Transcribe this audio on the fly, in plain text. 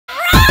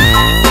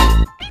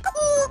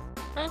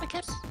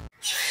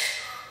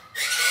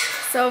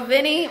So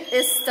Vinny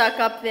is stuck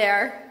up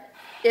there.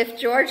 If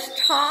George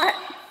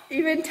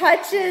even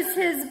touches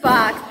his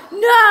box,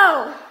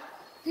 no!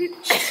 He's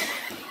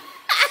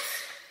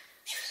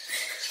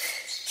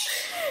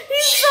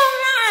so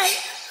mad.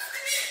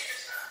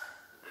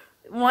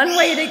 One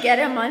way to get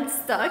him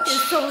unstuck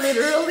is to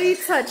literally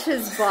touch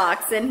his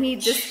box, and he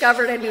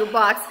discovered a new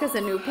box because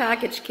a new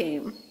package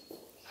came.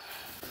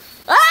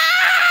 Ah!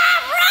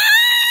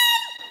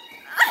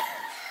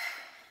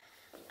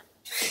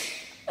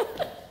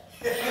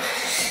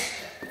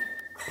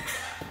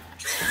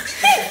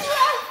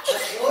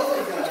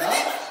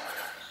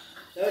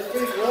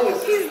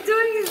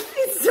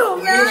 He's so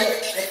mad. I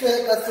feel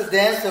like that's the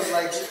dance of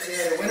like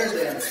the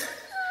winter dance.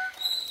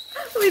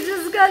 We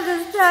just got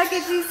this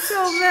package. He's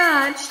so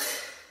mad.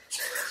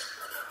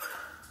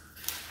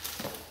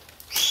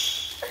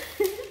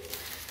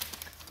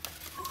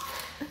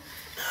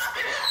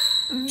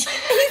 Did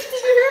you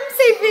hear him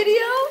say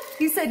video?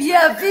 He said,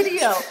 yeah,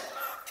 video.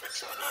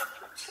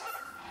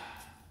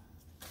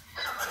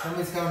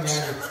 Somebody's coming,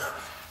 Andrew.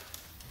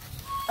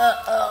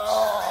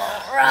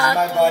 Uh-oh, Rocky. Rocky.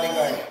 My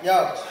bodyguard.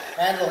 Yo,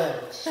 handle him.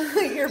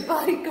 Your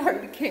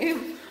bodyguard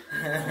came.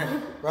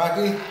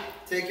 Rocky,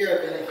 take care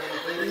of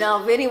Vinny. No,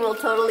 Vinny will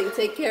totally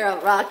take care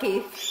of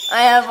Rocky.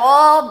 I have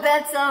all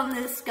bets on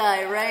this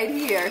guy right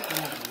here.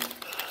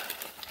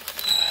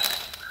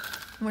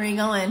 Where are you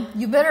going?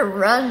 You better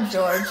run,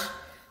 George.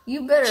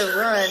 You better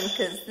run,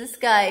 because this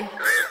guy...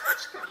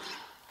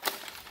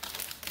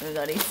 Oh my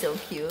god, he's so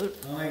cute.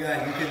 Oh my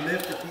god, you can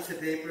lift a piece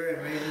of paper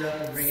and raise it up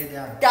and bring it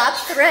down. Stop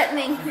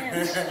threatening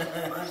him.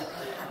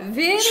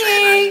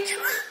 Vinny!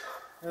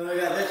 Oh my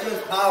god, that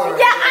shows power.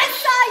 Yeah, I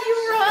saw you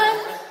run.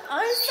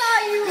 I saw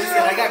you Listen,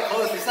 run. I got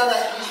close. You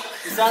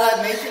saw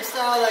that Matrix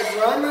style like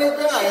run right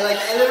there? I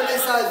literally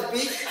saw his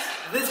beak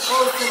this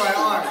close to my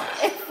arm.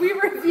 If we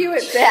review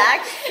it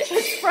back,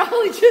 it's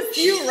probably just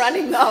you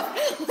running up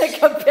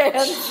like a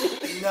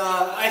pansy. No,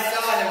 I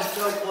saw him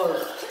so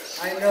close.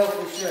 I know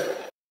for sure.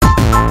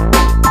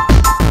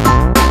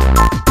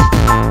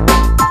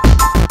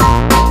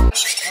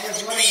 I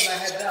was running my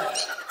head back.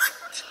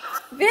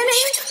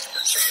 Vinny?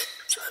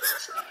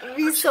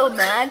 He's so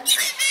mad.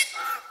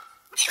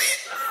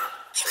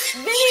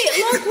 Vinny,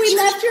 look, we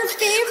left your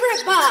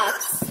favorite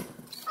box.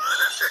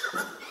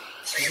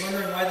 He's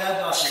wondering why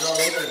that box is all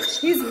open.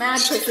 He's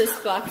mad because this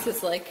box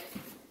is like,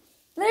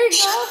 there you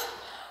go.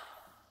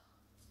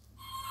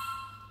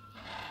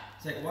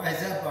 It's like, why is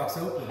that box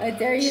open? I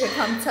dare you to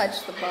come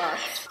touch the box.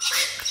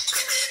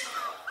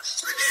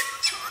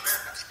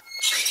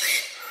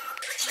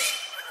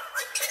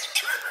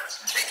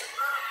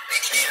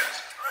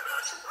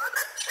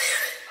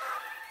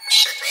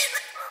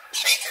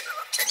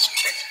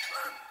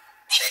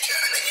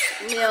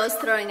 Neo's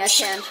throwing a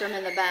tantrum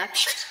in the back.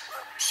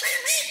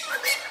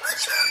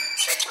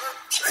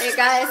 Hey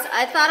guys,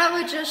 I thought I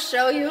would just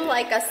show you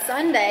like a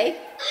Sunday.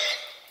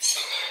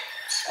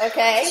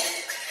 Okay?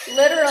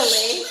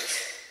 Literally.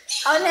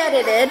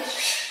 Unedited.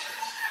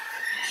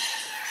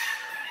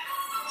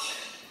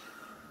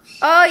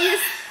 Oh, you...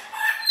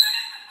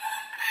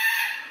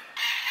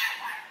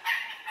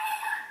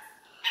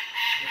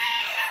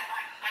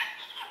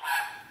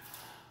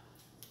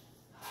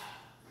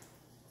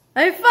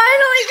 I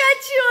finally got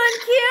you on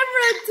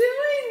camera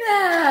doing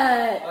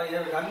that! Oh, you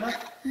never got enough?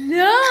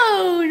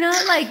 No,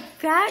 not like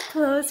that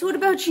close. What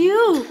about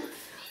you?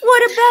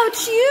 What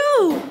about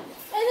you?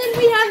 And then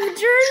we have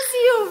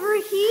Jersey over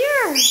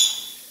here.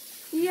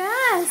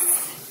 Yes.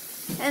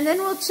 And then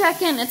we'll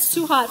check in. It's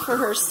too hot for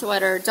her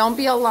sweater. Don't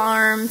be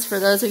alarmed for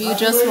those of you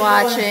just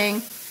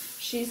watching.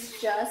 She's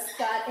just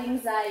got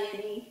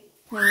anxiety.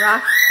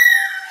 And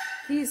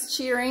he's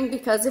cheering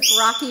because if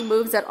Rocky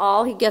moves at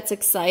all, he gets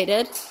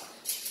excited.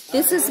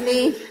 This is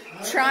me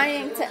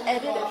trying to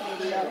edit a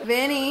video.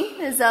 Vinny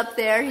is up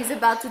there. He's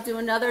about to do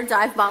another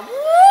dive bomb. Woo!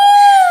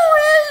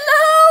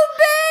 Hello,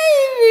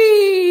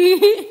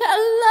 baby!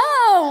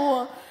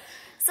 Hello!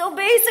 So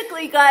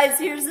basically, guys,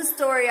 here's the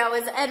story. I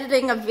was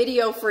editing a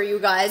video for you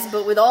guys,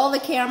 but with all the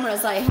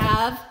cameras I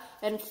have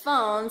and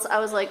phones, I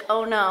was like,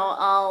 oh no,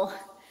 I'll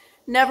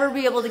never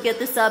be able to get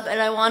this up, and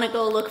I want to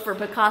go look for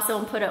Picasso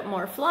and put up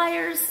more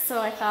flyers.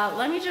 So I thought,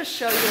 let me just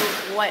show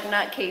you what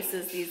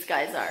nutcases these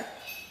guys are.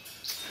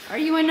 Are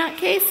you a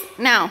nutcase?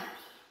 Now,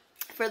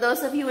 for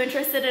those of you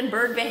interested in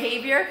bird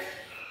behavior,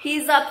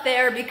 he's up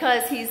there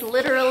because he's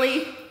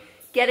literally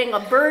getting a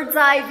bird's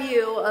eye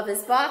view of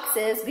his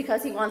boxes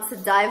because he wants to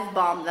dive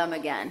bomb them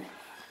again.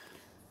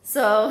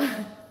 So,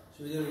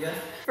 should we do it again?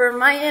 For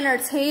my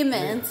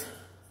entertainment,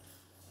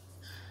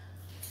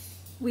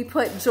 we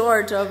put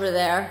George over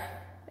there,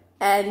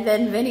 and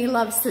then Vinny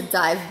loves to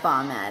dive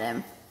bomb at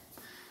him.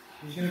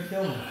 He's gonna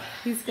kill me.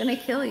 He's gonna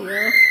kill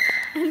you.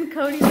 And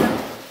Cody's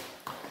up.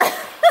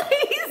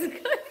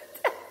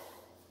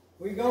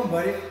 Where you going,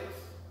 buddy?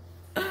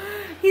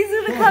 He's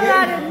gonna come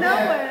out of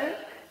nowhere.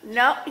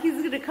 No,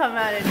 he's gonna come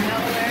out of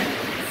nowhere.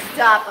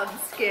 Stop, I'm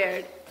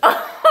scared.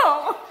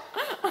 Oh,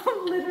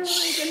 I'm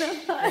literally gonna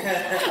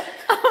hide.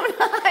 I'm gonna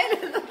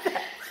hide in the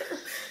bathroom.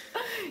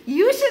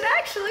 You should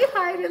actually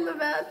hide in the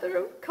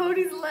bathroom.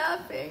 Cody's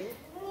laughing.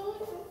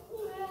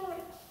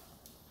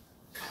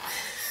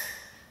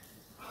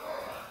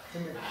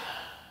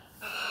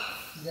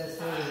 That's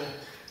totally.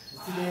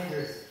 It's too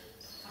dangerous.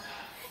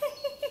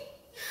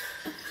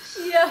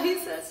 Yeah, he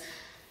says.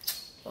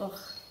 Oh,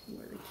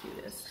 you're the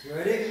cutest. You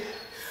ready?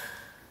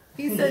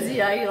 He says,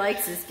 yeah, he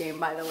likes this game,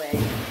 by the way.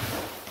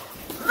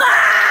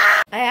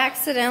 I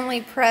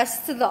accidentally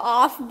pressed the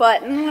off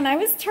button when I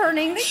was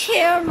turning the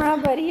camera,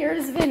 but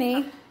here's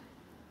Vinny.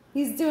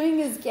 He's doing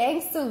his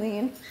gangsta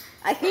lean.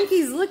 I think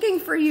he's looking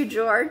for you,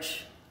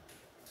 George.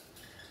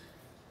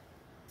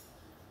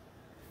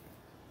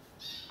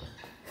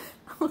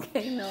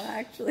 Okay, no,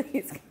 actually,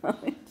 he's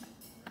coming.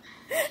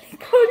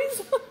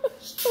 Cody's on my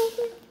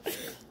shoulder.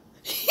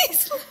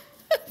 He's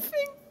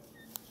laughing.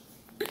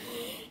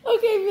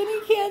 Okay,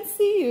 Vinny can't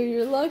see you.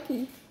 You're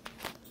lucky.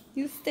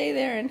 You stay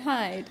there and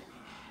hide.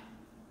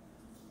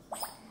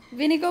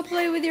 Vinny, go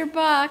play with your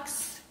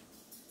box.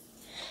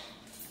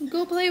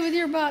 Go play with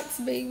your box,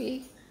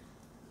 baby.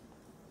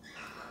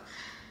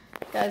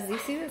 Guys, do you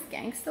see this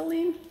gangsta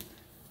lean?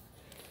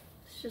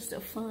 It's just a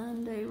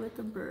fun day with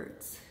the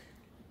birds.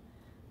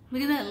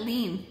 Look at that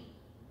lean.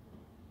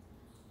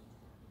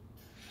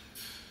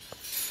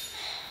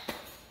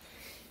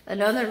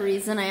 Another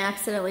reason I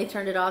accidentally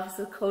turned it off is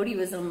because Cody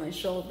was on my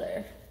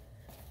shoulder.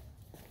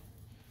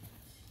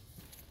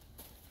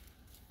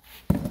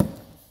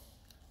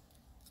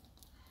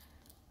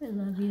 I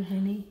love you,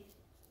 Vinny.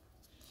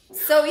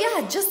 So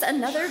yeah, just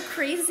another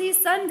crazy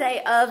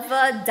Sunday of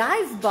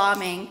dive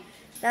bombing.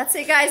 That's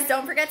it, guys.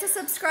 Don't forget to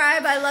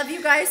subscribe. I love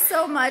you guys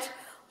so much.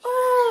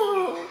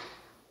 Oh,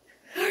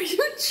 are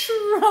you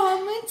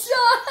traumatized?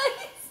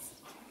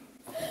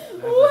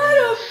 What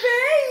a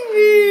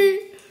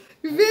baby!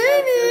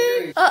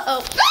 Vinny!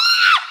 Uh-oh.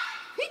 Ah!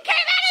 He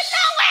came out of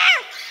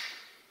nowhere!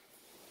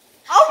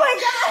 Oh my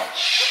God!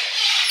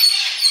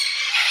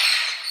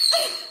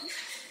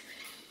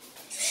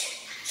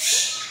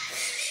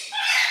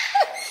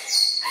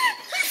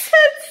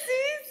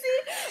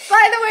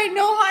 By the way,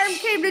 no harm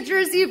came to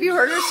Jersey if you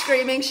heard her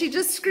screaming. She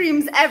just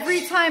screams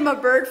every time a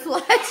bird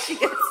flies. She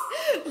gets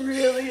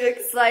really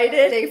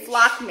excited. They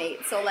flock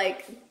mate, so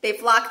like they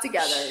flock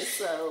together.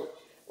 So,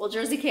 well,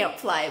 Jersey can't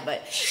fly,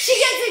 but she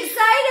gets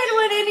excited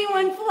when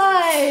anyone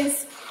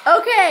flies.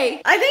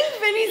 Okay, I think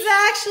Vinny's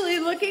actually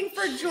looking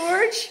for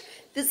George.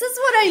 This is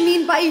what I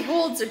mean by he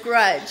holds a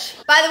grudge.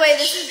 By the way,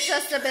 this is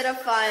just a bit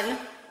of fun.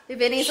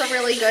 Vinny's a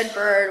really good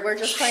bird. We're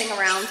just playing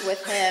around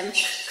with him.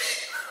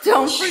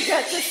 Don't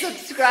forget to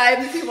subscribe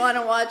if you want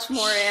to watch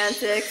more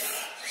antics.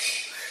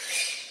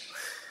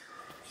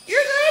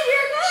 You're good,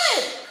 you're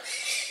good.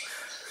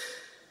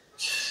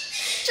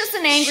 Just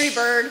an angry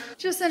bird.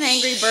 Just an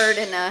angry bird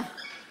and a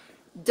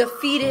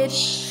defeated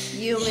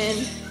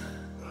human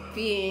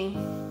being.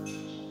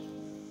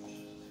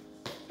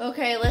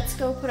 Okay, let's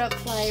go put up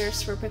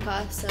flyers for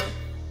Picasso.